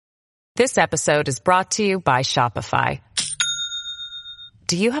This episode is brought to you by Shopify.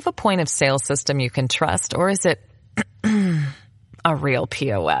 Do you have a point of sale system you can trust, or is it a real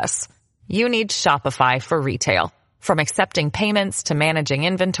POS? You need Shopify for retail. From accepting payments to managing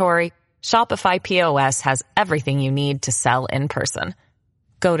inventory, Shopify POS has everything you need to sell in person.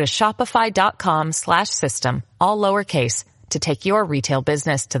 Go to shopify.com/system, all lowercase, to take your retail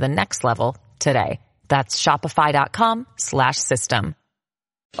business to the next level today. That's shopify.com/system.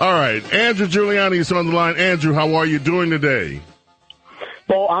 All right, Andrew Giuliani is on the line. Andrew, how are you doing today?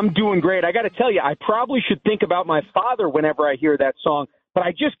 Well, I'm doing great. I got to tell you, I probably should think about my father whenever I hear that song, but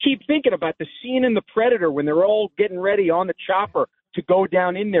I just keep thinking about the scene in The Predator when they're all getting ready on the chopper to go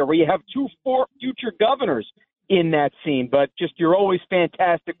down in there, where you have two future governors in that scene. But just, you're always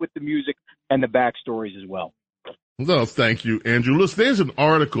fantastic with the music and the backstories as well. Well, thank you, Andrew. Listen, there's an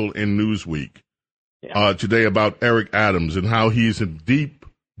article in Newsweek today about Eric Adams and how he's in deep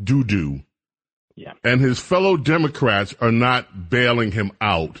doo-doo. Yeah. And his fellow Democrats are not bailing him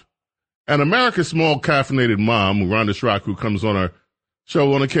out. And America's small caffeinated mom, Rhonda Schrock, who comes on our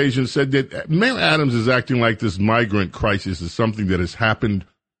show on occasion, said that Mayor Adams is acting like this migrant crisis is something that has happened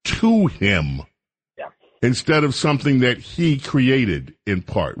to him instead of something that he created in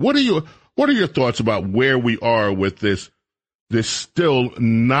part. What are your thoughts about where we are with this still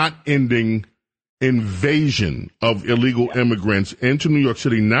not ending invasion of illegal immigrants into New York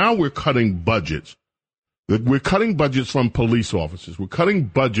City? Now we're cutting budgets. We're cutting budgets from police officers. We're cutting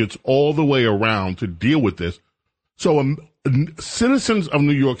budgets all the way around to deal with this. So citizens of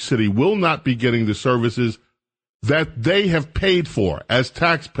New York City will not be getting the services that they have paid for as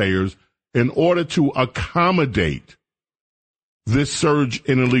taxpayers in order to accommodate this surge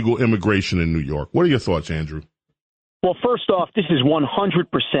in illegal immigration in New York. What are your thoughts, Andrew? Well, first off, this is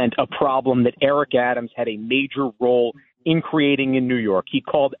 100% a problem that Eric Adams had a major role in creating in New York. He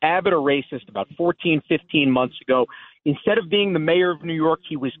called Abbott a racist about 14, 15 months ago. Instead of being the mayor of New York,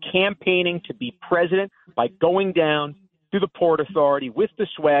 he was campaigning to be president by going down to the Port Authority with the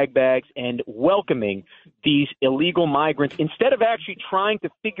swag bags and welcoming these illegal migrants, instead of actually trying to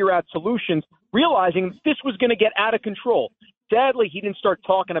figure out solutions, realizing this was going to get out of control. Sadly, he didn't start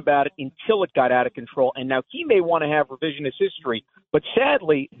talking about it until it got out of control, and now he may want to have revisionist history, but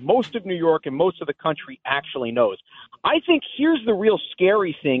sadly, most of New York and most of the country actually knows. I think here's the real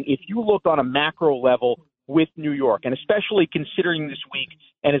scary thing if you look on a macro level with New York, and especially considering this week,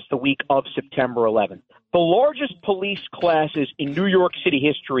 and it's the week of September 11th. The largest police classes in New York City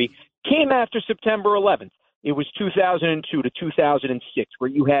history came after September 11th. It was 2002 to 2006, where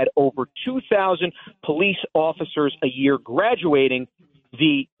you had over 2,000 police officers a year graduating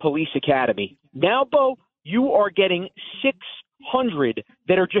the police academy. Now, Bo, you are getting 600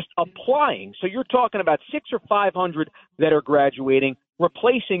 that are just applying. So you're talking about 600 or 500 that are graduating,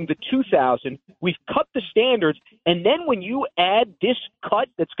 replacing the 2,000. We've cut the standards. And then when you add this cut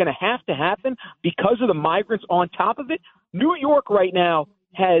that's going to have to happen because of the migrants on top of it, New York right now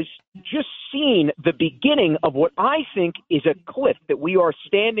has just seen the beginning of what I think is a cliff that we are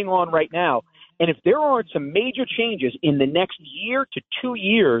standing on right now. And if there aren't some major changes in the next year to 2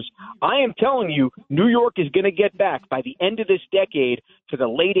 years, I am telling you, New York is going to get back by the end of this decade to the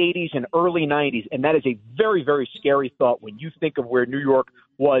late 80s and early 90s. And that is a very, very scary thought when you think of where New York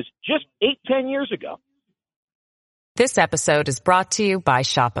was just 8-10 years ago. This episode is brought to you by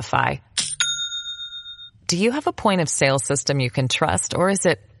Shopify. Do you have a point of sale system you can trust, or is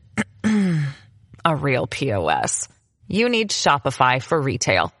it a real POS? You need Shopify for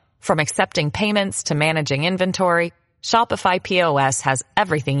retail. From accepting payments to managing inventory, Shopify POS has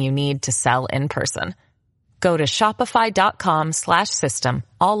everything you need to sell in person. Go to shopify.com/system,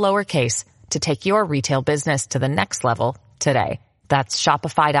 all lowercase, to take your retail business to the next level today. That's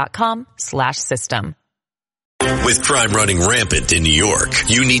shopify.com/system. With crime running rampant in New York,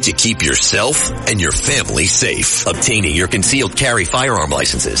 you need to keep yourself and your family safe. Obtaining your concealed carry firearm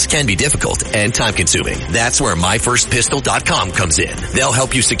licenses can be difficult and time-consuming. That's where MyFirstPistol.com comes in. They'll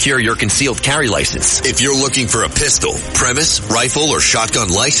help you secure your concealed carry license. If you're looking for a pistol, premise, rifle, or shotgun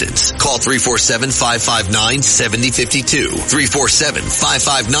license, call 347-559-7052.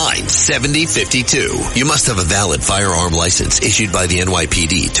 347-559-7052. You must have a valid firearm license issued by the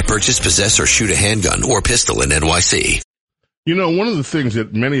NYPD to purchase, possess, or shoot a handgun or pistol in NYC. You know, one of the things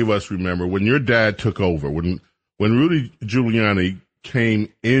that many of us remember when your dad took over, when Rudy Giuliani came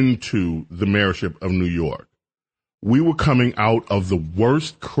into the mayorship of New York, we were coming out of the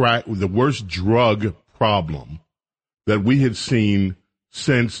worst drug problem that we had seen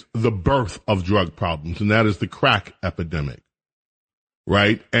since the birth of drug problems, and that is the crack epidemic,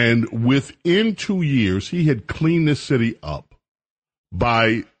 right? And within 2 years, he had cleaned this city up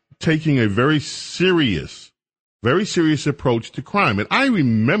by taking a very serious approach to crime. And I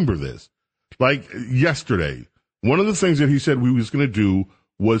remember this like yesterday. One of the things that he said we was going to do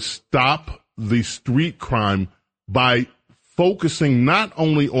was stop the street crime by focusing not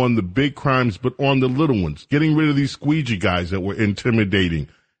only on the big crimes, but on the little ones, getting rid of these squeegee guys that were intimidating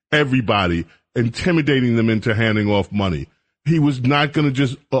everybody, intimidating them into handing off money. He was not going to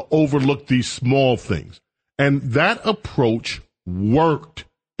just overlook these small things. And that approach worked.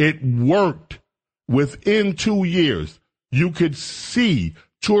 It worked. Within 2 years, you could see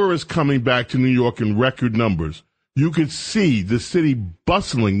tourists coming back to New York in record numbers. You could see the city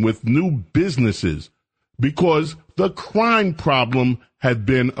bustling with new businesses because the crime problem had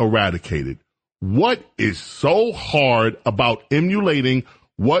been eradicated. What is so hard about emulating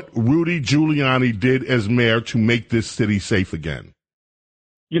what Rudy Giuliani did as mayor to make this city safe again?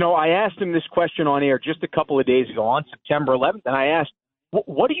 You know, I asked him this question on air just a couple of days ago on September 11th, and I asked,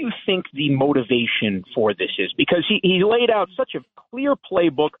 what do you think the motivation for this is? Because he laid out such a clear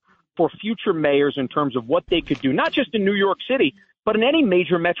playbook for future mayors in terms of what they could do, not just in New York City, but in any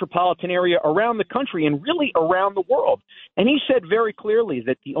major metropolitan area around the country and really around the world. And he said very clearly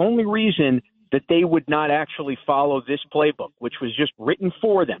that the only reason that they would not actually follow this playbook, which was just written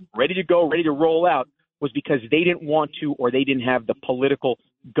for them, ready to go, ready to roll out, was because they didn't want to or they didn't have the political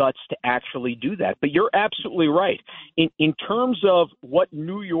guts to actually do that. But you're absolutely right. In terms of what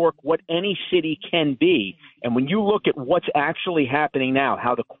New York, what any city can be, and when you look at what's actually happening now,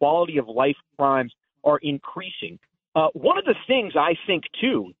 how the quality of life crimes are increasing, one of the things I think,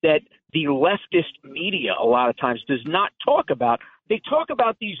 too, that the leftist media a lot of times does not talk about, they talk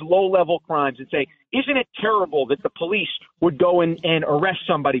about these low-level crimes and say, isn't it terrible that the police would go and arrest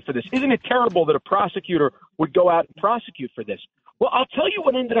somebody for this? Isn't it terrible that a prosecutor would go out and prosecute for this? Well, I'll tell you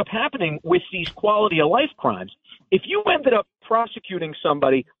what ended up happening with these quality-of-life crimes. If you ended up prosecuting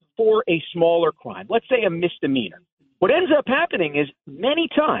somebody for a smaller crime, let's say a misdemeanor, what ends up happening is many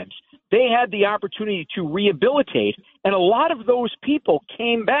times they had the opportunity to rehabilitate, and a lot of those people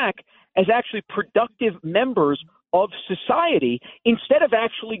came back as actually productive members of society instead of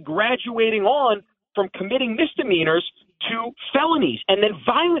actually graduating on from committing misdemeanors to felonies and then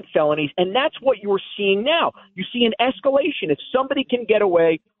violent felonies. And that's what you're seeing now. You see an escalation. If somebody can get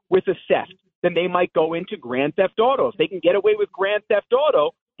away with a theft, then they might go into grand theft auto. If they can get away with grand theft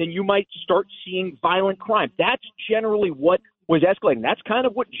auto, then you might start seeing violent crime. That's generally what was escalating. That's kind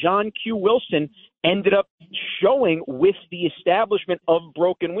of what John Q. Wilson ended up showing with the establishment of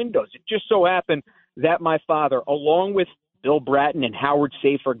broken windows. It just so happened that my father, along with Bill Bratton and Howard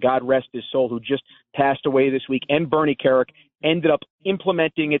Safer, God rest his soul, who just passed away this week, and Bernie Kerik, ended up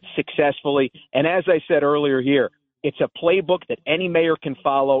implementing it successfully. And as I said earlier here, it's a playbook that any mayor can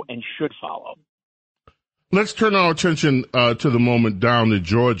follow and should follow. Let's turn our attention to the moment down to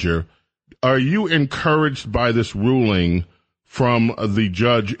Georgia. Are you encouraged by this ruling from the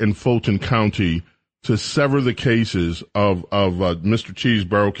judge in Fulton County to sever the cases of Mr.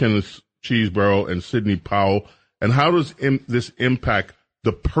 Cheeseborough, Kenneth Cheeseborough, and Sidney Powell? And how does this impact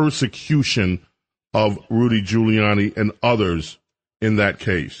the persecution of Rudy Giuliani and others in that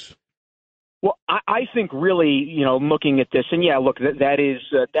case? Well, I think really, looking at this, and yeah, look,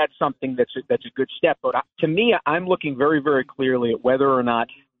 that's something that's a good step. But to me, I'm looking very, very clearly at whether or not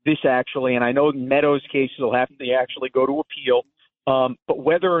this actually, and I know Meadows' cases will have to actually go to appeal, but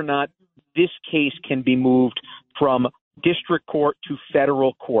whether or not this case can be moved from district court to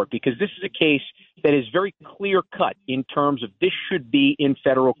federal court, because this is a case that is very clear cut in terms of this should be in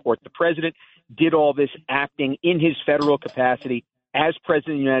federal court. The president did all this acting in his federal capacity as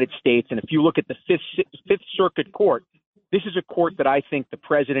president of the United States. And if you look at the Fifth Circuit Court, this is a court that I think the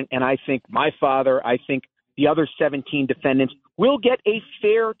president and I think my father, I think the other 17 defendants will get a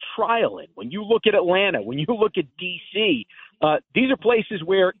fair trial in. When you look at Atlanta, when you look at D.C., these are places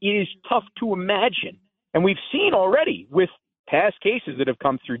where it is tough to imagine. And we've seen already with past cases that have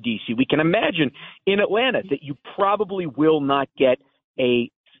come through D.C., we can imagine in Atlanta that you probably will not get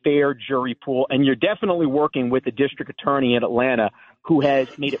a fair jury pool. And you're definitely working with the district attorney in Atlanta who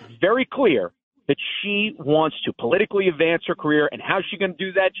has made it very clear that she wants to politically advance her career. And how's she going to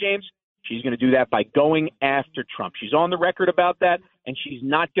do that, James? She's going to do that by going after Trump. She's on the record about that, and she's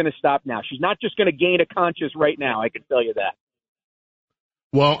not going to stop now. She's not just going to gain a conscience right now, I can tell you that.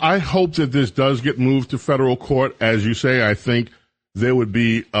 Well, I hope that this does get moved to federal court. As you say, I think there would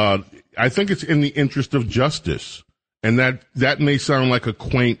be, I think it's in the interest of justice. And that may sound like a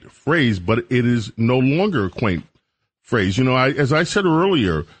quaint phrase, but it is no longer a quaint phrase. As I said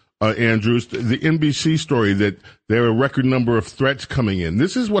earlier, Andrews, the NBC story that there are a record number of threats coming in.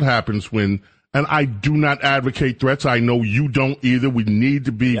 This is what happens when And I do not advocate threats. I know you don't either. We need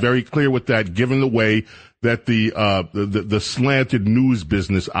to be very clear with that, given the way that the slanted news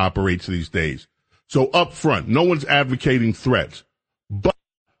business operates these days. So up front, no one's advocating threats. But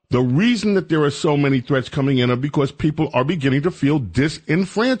the reason that there are so many threats coming in are because people are beginning to feel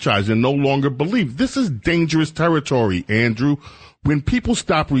disenfranchised and no longer believe. This is dangerous territory, Andrew. When people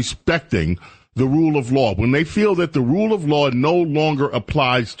stop respecting the rule of law, when they feel that the rule of law no longer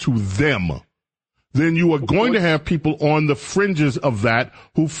applies to them, then you are going to have people on the fringes of that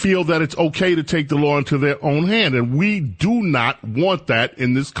who feel that it's okay to take the law into their own hand. And we do not want that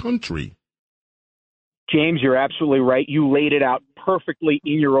in this country. James, you're absolutely right. You laid it out perfectly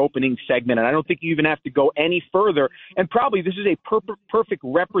in your opening segment, and I don't think you even have to go any further. And probably this is a perfect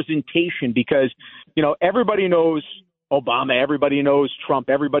representation because, you know, everybody knows Obama, everybody knows Trump,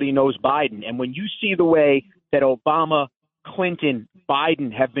 everybody knows Biden. And when you see the way that Obama, Clinton,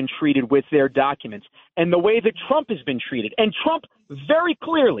 Biden have been treated with their documents and the way that Trump has been treated, and Trump very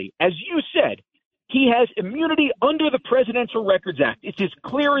clearly, as you said, he has immunity under the Presidential Records Act. It's as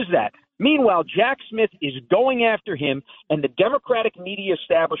clear as that. Meanwhile, Jack Smith is going after him, and the Democratic media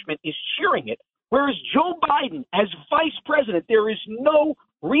establishment is cheering it. Whereas Joe Biden, as vice president, there is no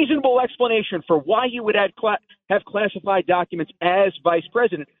reasonable explanation for why he would have classified documents as vice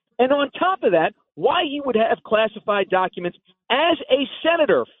president. And on top of that, why he would have classified documents as a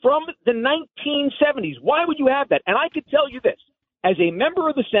senator from the 1970s. Why would you have that? And I could tell you this. As a member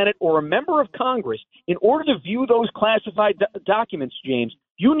of the Senate or a member of Congress, in order to view those classified documents, James,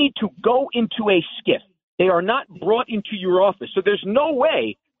 you need to go into a SCIF. They are not brought into your office. So there's no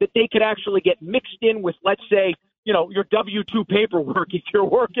way that they could actually get mixed in with, let's say, you know, your W-2 paperwork if you're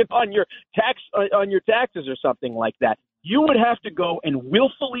working on your taxes or something like that. You would have to go and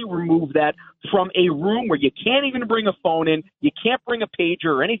willfully remove that from a room where you can't even bring a phone in, you can't bring a pager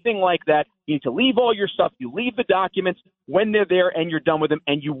or anything like that. You need to leave all your stuff. You leave the documents when they're there and you're done with them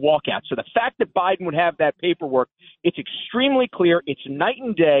and you walk out. So the fact that Biden would have that paperwork, it's extremely clear. It's night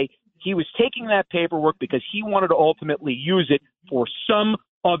and day. He was taking that paperwork because he wanted to ultimately use it for some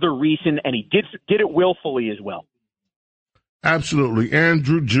other reason, and he did it willfully as well. Absolutely.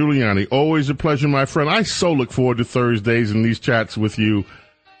 Andrew Giuliani, always a pleasure, my friend. I so look forward to Thursdays and these chats with you.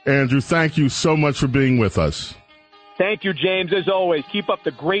 Andrew, thank you so much for being with us. Thank you, James, as always. Keep up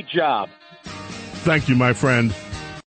the great job. Thank you, my friend.